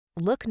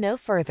Look no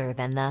further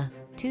than the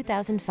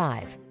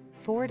 2005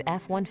 Ford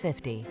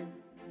F-150.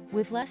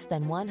 With less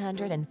than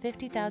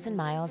 150,000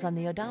 miles on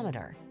the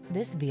odometer,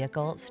 this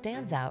vehicle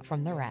stands out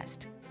from the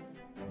rest.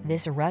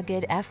 This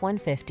rugged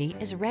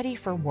F-150 is ready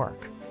for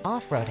work,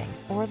 off-roading,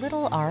 or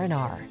little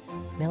R&R.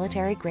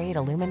 Military-grade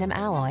aluminum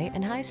alloy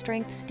and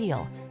high-strength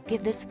steel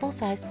give this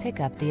full-size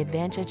pickup the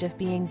advantage of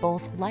being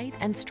both light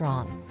and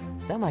strong,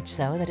 so much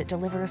so that it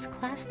delivers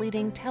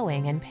class-leading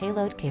towing and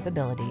payload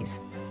capabilities.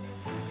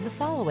 The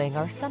following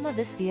are some of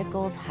this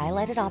vehicle's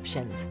highlighted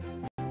options: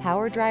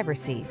 power driver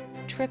seat,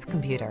 trip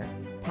computer,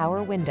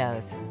 power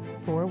windows,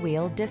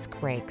 four-wheel disc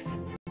brakes,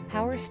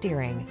 power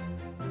steering.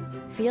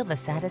 Feel the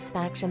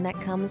satisfaction that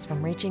comes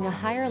from reaching a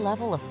higher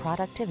level of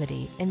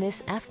productivity in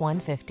this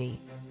F-150.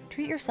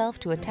 Treat yourself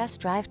to a test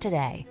drive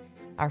today.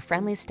 Our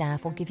friendly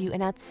staff will give you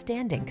an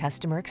outstanding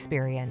customer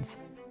experience.